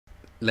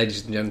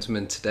Ladies and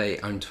gentlemen, today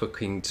I'm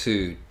talking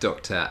to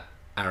Dr.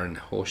 Aaron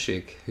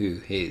Horschig,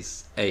 who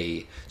is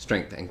a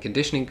strength and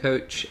conditioning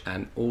coach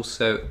and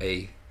also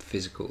a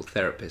physical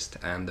therapist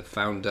and the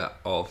founder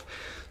of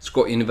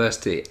Squat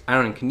University.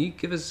 Aaron, can you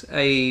give us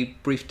a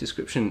brief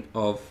description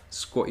of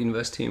Squat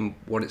University and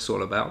what it's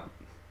all about?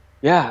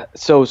 Yeah,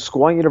 so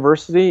Squat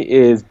University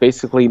is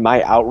basically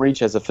my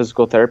outreach as a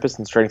physical therapist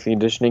and strength and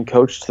conditioning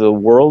coach to the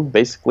world,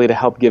 basically to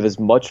help give as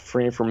much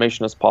free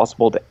information as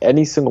possible to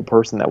any single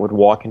person that would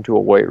walk into a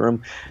weight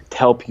room to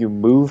help you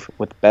move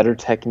with better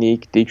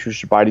technique,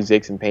 decrease your body's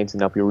aches and pains,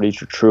 and help you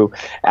reach your true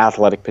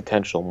athletic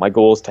potential. My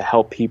goal is to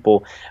help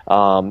people,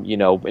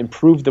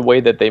 improve the way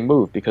that they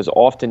move, because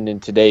often in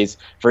today's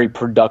very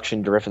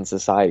production-driven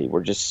society,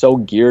 we're just so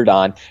geared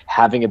on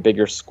having a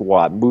bigger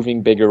squat,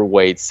 moving bigger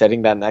weights,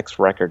 setting that next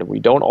record. We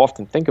don't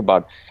often think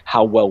about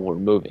how well we're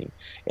moving.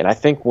 And I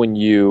think when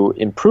you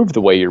improve the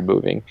way you're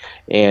moving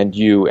and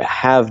you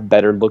have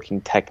better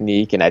looking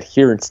technique and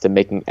adherence to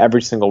making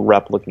every single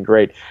rep looking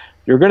great,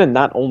 you're going to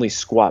not only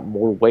squat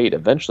more weight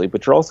eventually,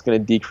 but you're also going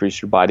to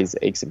decrease your body's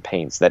aches and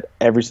pains that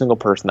every single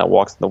person that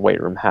walks in the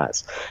weight room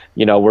has.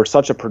 You know, we're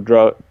such a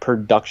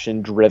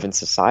production-driven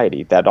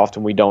society that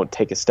often we don't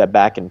take a step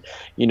back and,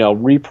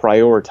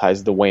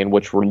 reprioritize the way in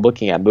which we're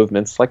looking at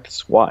movements like the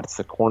squat. It's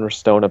the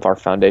cornerstone of our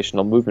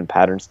foundational movement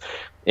patterns.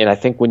 And I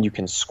think when you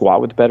can squat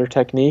with better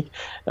technique,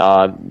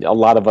 a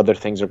lot of other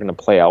things are going to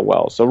play out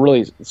well. So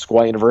really,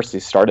 Squat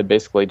University started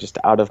basically just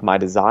out of my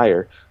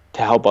desire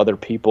to help other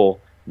people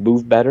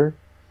move better,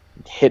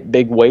 hit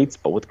big weights,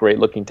 but with great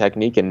looking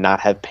technique and not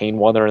have pain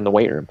while they're in the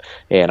weight room.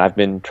 And I've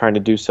been trying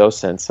to do so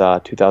since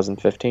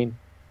 2015.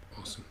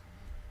 Awesome.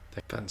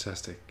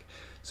 Fantastic.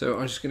 So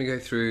I'm just going to go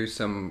through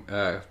some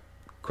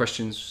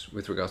questions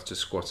with regards to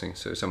squatting.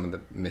 So some of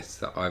the myths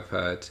that I've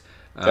heard.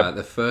 Yep.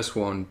 The first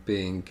one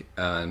being,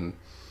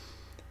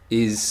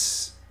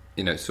 is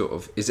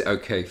it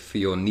okay for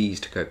your knees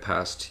to go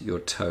past your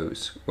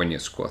toes when you're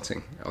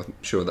squatting? I'm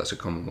sure that's a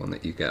common one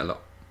that you get a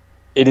lot.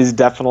 It is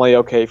definitely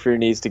okay for your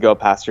knees to go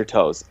past your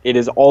toes. It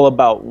is all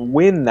about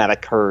when that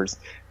occurs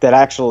that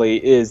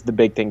actually is the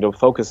big thing to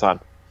focus on.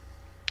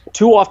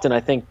 Too often, I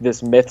think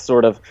this myth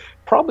sort of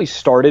probably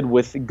started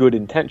with good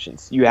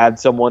intentions. You had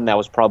someone that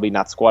was probably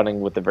not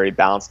squatting with a very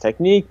balanced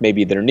technique,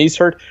 maybe their knees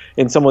hurt,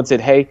 and someone said,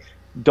 hey,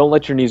 don't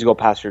let your knees go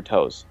past your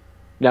toes.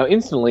 Now,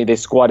 instantly, they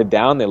squatted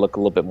down, they look a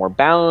little bit more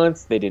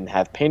balanced, they didn't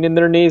have pain in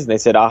their knees, and they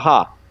said,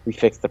 aha, we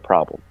fixed the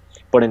problem.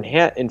 But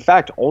in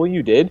fact, all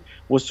you did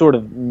was sort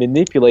of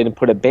manipulate and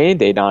put a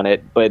Band-Aid on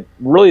it, but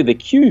really the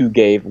cue you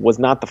gave was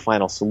not the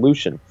final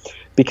solution.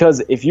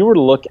 Because if you were to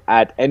look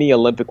at any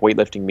Olympic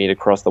weightlifting meet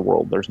across the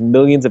world, there's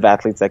millions of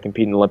athletes that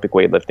compete in Olympic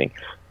weightlifting.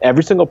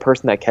 Every single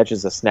person that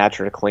catches a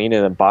snatch or a clean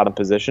in a bottom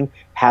position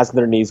has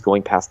their knees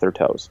going past their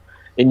toes.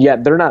 And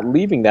yet they're not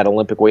leaving that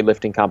Olympic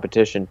weightlifting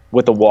competition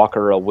with a walker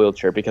or a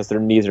wheelchair because their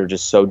knees are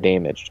just so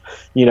damaged.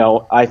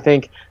 I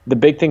think the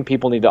big thing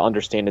people need to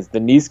understand is the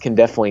knees can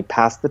definitely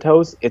pass the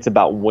toes. It's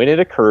about when it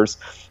occurs.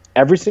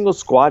 Every single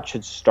squat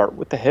should start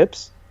with the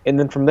hips. And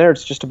then from there,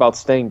 it's just about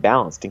staying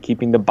balanced and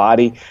keeping the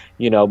body,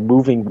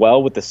 moving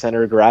well with the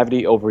center of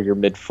gravity over your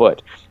midfoot.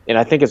 And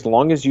I think as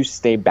long as you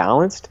stay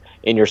balanced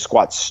and your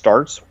squat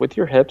starts with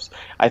your hips,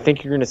 I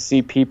think you're going to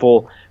see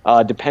people,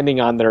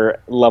 depending on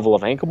their level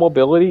of ankle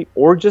mobility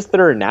or just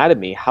their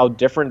anatomy, how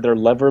different their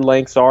lever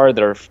lengths are,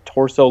 their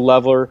torso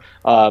lever,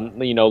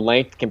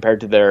 length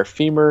compared to their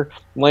femur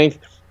length.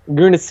 You're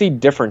going to see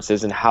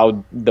differences in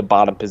how the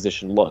bottom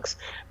position looks.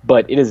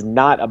 But it is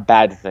not a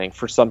bad thing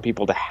for some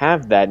people to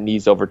have that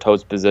knees over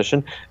toes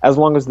position as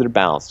long as they're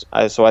balanced.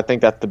 So I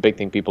think that's the big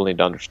thing people need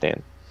to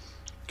understand.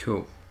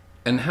 Cool.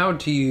 And how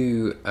do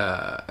you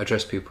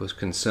address people's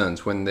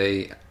concerns when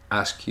they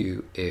ask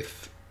you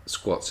if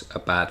squats are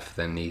bad for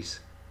their knees?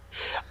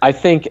 I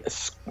think,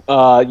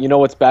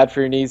 what's bad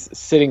for your knees?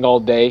 Sitting all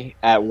day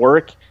at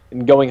work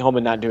and going home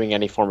and not doing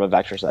any form of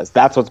exercise.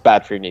 That's what's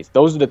bad for your knees.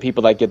 Those are the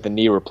people that get the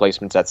knee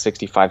replacements at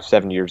 65,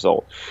 70 years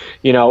old.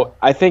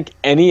 I think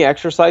any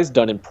exercise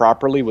done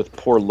improperly with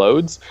poor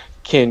loads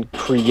can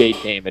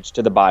create damage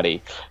to the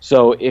body.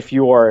 So if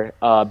you are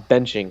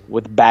benching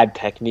with bad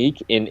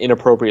technique in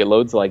inappropriate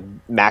loads like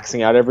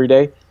maxing out every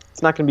day,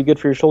 it's not going to be good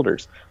for your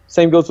shoulders.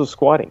 Same goes with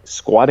squatting.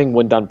 Squatting,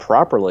 when done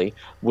properly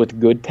with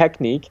good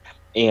technique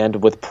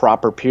and with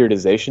proper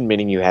periodization,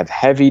 meaning you have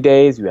heavy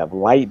days, you have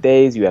light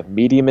days, you have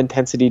medium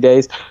intensity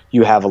days,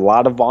 you have a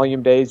lot of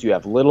volume days, you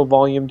have little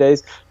volume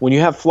days. When you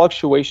have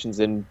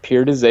fluctuations in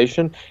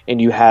periodization and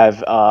you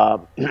have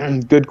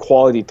good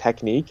quality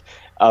technique,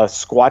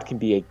 squat can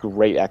be a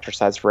great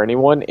exercise for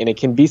anyone, and it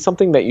can be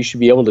something that you should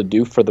be able to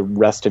do for the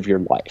rest of your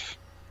life.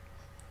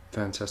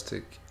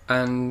 Fantastic.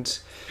 And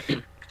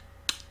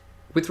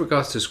with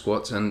regards to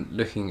squats and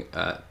looking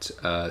at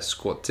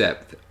squat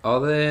depth, are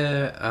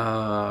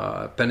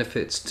there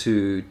benefits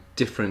to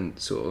different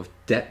sort of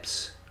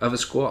depths of a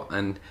squat,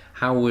 and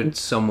how would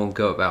someone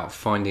go about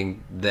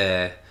finding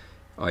their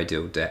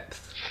ideal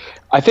depth?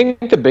 I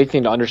think the big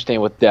thing to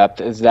understand with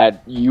depth is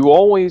that you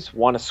always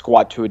want to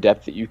squat to a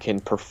depth that you can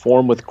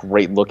perform with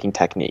great looking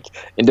technique.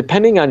 And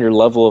depending on your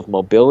level of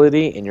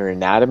mobility and your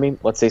anatomy,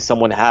 let's say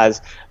someone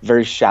has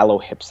very shallow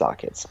hip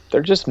sockets.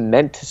 They're just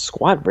meant to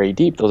squat very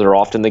deep. Those are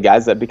often the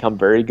guys that become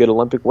very good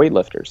Olympic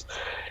weightlifters.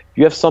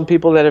 You have some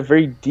people that have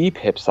very deep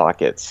hip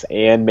sockets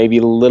and maybe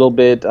a little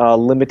bit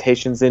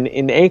limitations in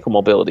ankle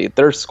mobility.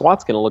 Their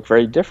squat's going to look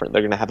very different.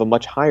 They're going to have a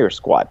much higher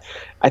squat.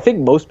 I think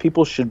most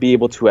people should be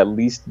able to at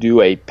least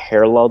do a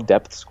parallel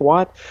depth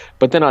squat.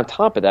 But then on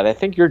top of that, I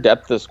think your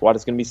depth of squat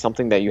is going to be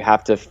something that you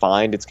have to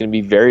find. It's going to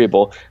be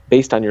variable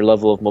based on your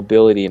level of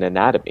mobility and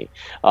anatomy.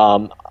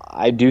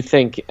 I do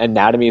think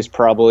anatomy is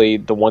probably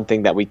the one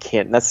thing that we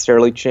can't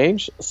necessarily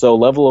change. So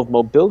level of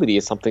mobility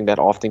is something that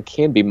often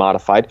can be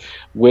modified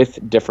with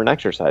different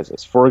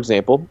exercises. For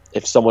example,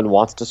 if someone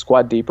wants to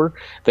squat deeper,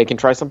 they can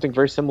try something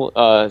very simple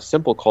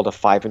called a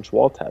 5-inch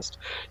wall test.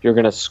 You're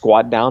going to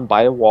squat down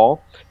by a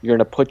wall. You're going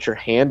to put your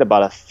hand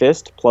about a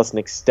fist plus an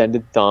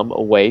extended thumb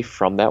away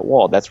from that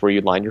wall. That's where you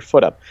line your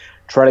foot up.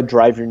 Try to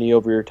drive your knee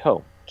over your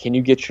toe. Can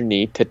you get your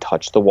knee to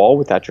touch the wall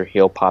without your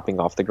heel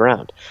popping off the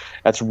ground?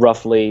 That's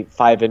roughly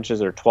 5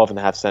 inches or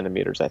 12.5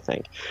 centimeters, I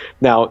think.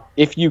 Now,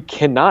 if you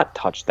cannot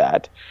touch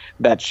that,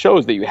 that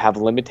shows that you have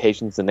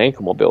limitations in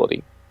ankle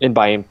mobility. And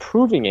by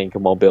improving ankle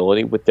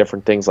mobility with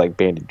different things like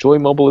banded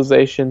joint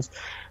mobilizations,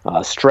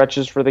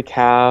 stretches for the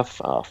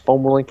calf,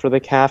 foam rolling for the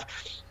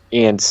calf,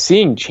 and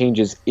seeing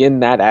changes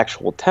in that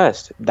actual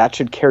test, that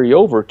should carry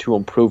over to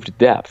improved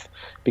depth.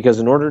 Because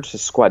in order to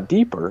squat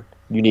deeper,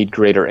 you need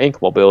greater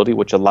ankle mobility,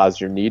 which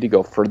allows your knee to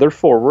go further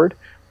forward,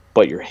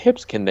 but your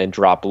hips can then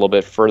drop a little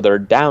bit further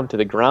down to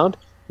the ground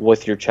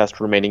with your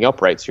chest remaining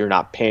upright, so you're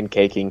not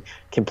pancaking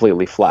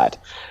completely flat.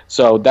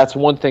 So that's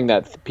one thing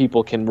that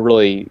people can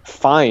really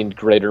find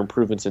greater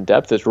improvements in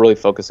depth is really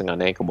focusing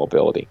on ankle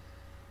mobility.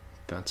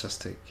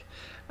 Fantastic.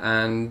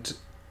 And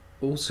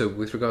also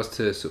with regards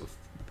to sort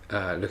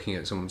of looking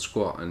at someone's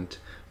squat and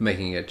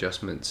making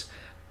adjustments,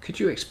 could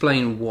you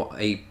explain what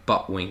a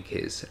butt wink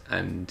is,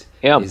 and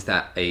is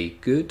that a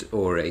good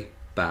or a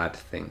bad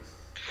thing?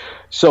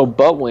 So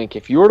butt wink,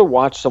 if you were to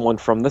watch someone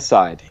from the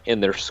side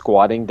and they're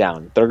squatting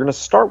down, they're going to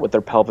start with their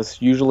pelvis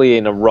usually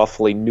in a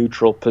roughly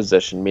neutral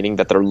position, meaning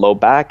that their low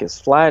back is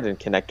flat and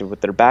connected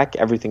with their back.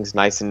 Everything's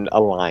nice and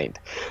aligned.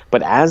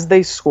 But as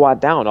they squat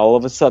down, all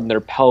of a sudden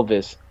their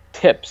pelvis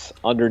tips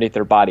underneath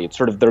their body. It's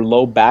sort of their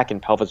low back and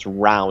pelvis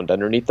round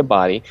underneath the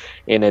body,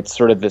 and it's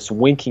sort of this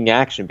winking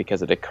action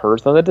because it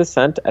occurs on the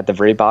descent at the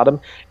very bottom,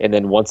 and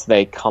then once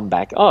they come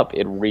back up,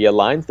 it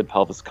realigns, the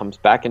pelvis comes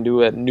back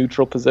into a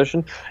neutral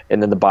position,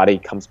 and then the body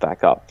comes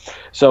back up.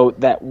 So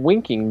that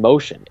winking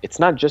motion, it's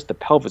not just the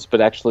pelvis, but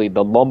actually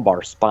the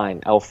lumbar spine,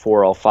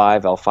 L4,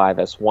 L5, L5,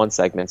 S1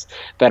 segments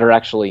that are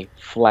actually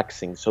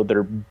flexing, so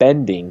they're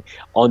bending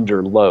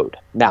under load.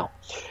 Now,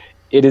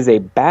 it is a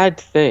bad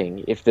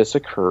thing if this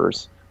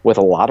occurs with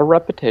a lot of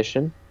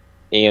repetition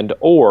and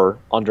or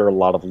under a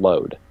lot of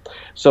load.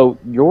 So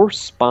your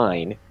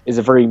spine is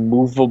a very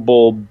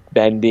movable,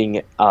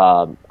 bending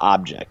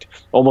object,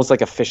 almost like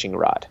a fishing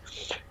rod.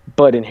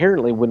 But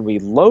inherently, when we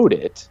load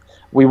it,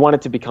 we want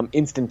it to become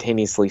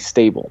instantaneously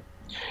stable.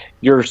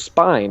 Your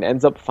spine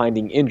ends up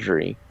finding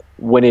injury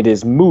when it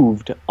is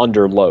moved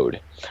under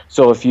load.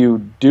 So if you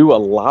do a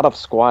lot of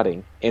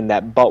squatting and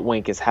that butt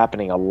wink is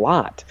happening a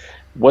lot,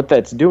 what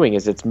that's doing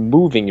is it's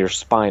moving your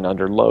spine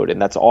under load,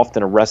 and that's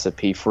often a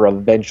recipe for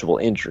eventual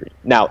injury.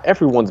 Now,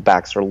 everyone's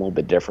backs are a little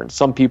bit different.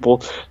 Some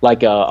people,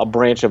 like a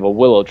branch of a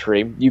willow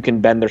tree, you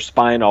can bend their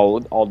spine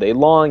all day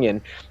long,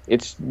 and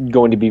it's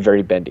going to be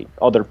very bendy.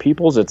 Other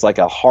people's, it's like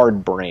a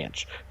hard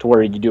branch to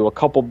where you do a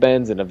couple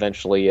bends, and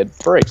eventually it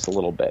breaks a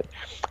little bit.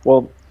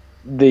 Well,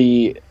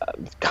 the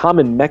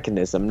common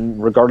mechanism,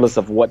 regardless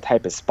of what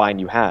type of spine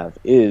you have,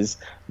 is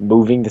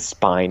moving the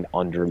spine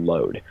under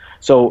load.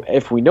 So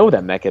if we know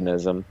that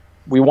mechanism,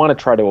 we want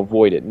to try to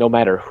avoid it no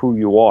matter who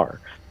you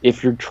are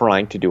if you're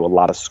trying to do a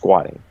lot of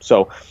squatting.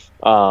 So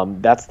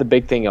that's the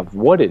big thing of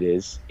what it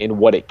is and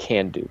what it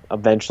can do.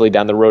 Eventually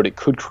down the road, it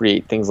could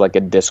create things like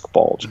a disc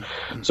bulge.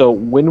 So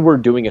when we're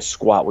doing a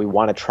squat, we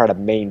want to try to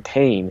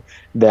maintain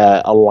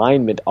the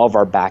alignment of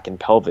our back and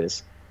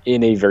pelvis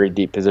in a very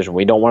deep position.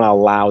 We don't want to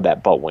allow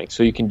that butt wink.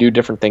 So you can do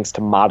different things to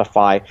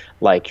modify,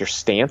 like your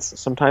stance,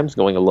 sometimes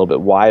going a little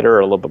bit wider or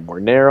a little bit more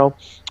narrow,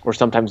 or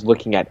sometimes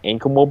looking at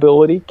ankle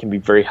mobility can be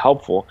very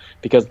helpful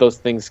because those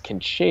things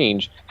can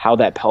change how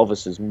that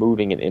pelvis is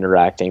moving and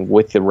interacting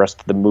with the rest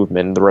of the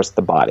movement and the rest of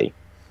the body.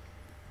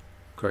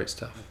 Great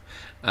stuff.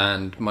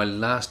 And my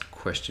last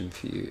question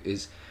for you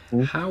is,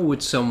 how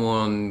would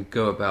someone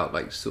go about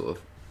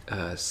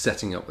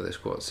setting up with a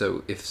squat?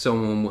 So if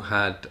someone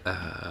had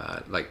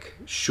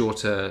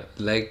shorter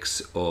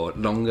legs or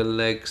longer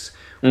legs,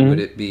 would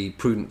it be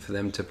prudent for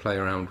them to play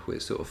around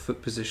with sort of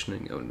foot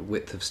positioning and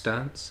width of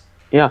stance?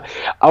 Yeah,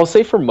 I'll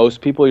say for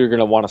most people, you're going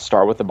to want to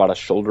start with about a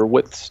shoulder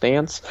width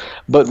stance,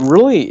 but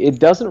really, it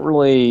doesn't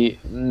really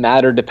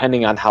matter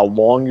depending on how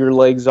long your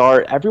legs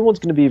are. Everyone's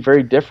going to be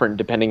very different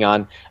depending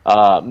on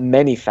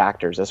many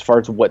factors as far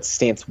as what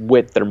stance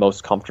width they're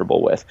most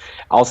comfortable with.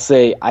 I'll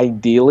say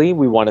ideally,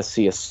 we want to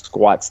see a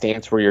squat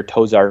stance where your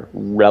toes are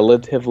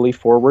relatively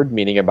forward,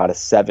 meaning about a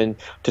 7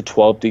 to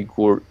 12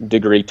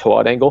 degree toe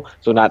out angle,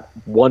 so not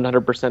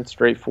 100%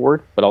 straight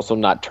forward, but also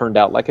not turned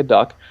out like a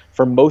duck.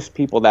 For most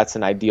people, that's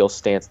an ideal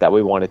stance that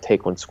we want to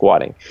take when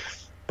squatting.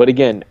 But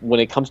again, when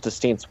it comes to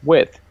stance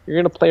width, you're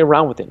going to play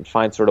around with it and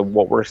find sort of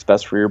what works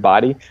best for your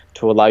body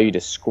to allow you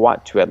to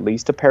squat to at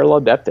least a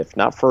parallel depth, if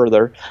not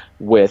further,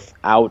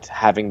 without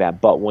having that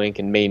butt wink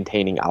and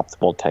maintaining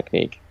optimal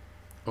technique.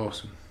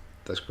 Awesome.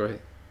 That's great.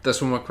 That's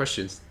all my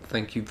questions.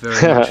 Thank you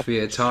very much for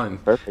your time.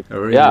 Perfect. I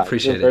really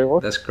appreciate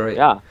it. That's great.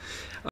 Yeah.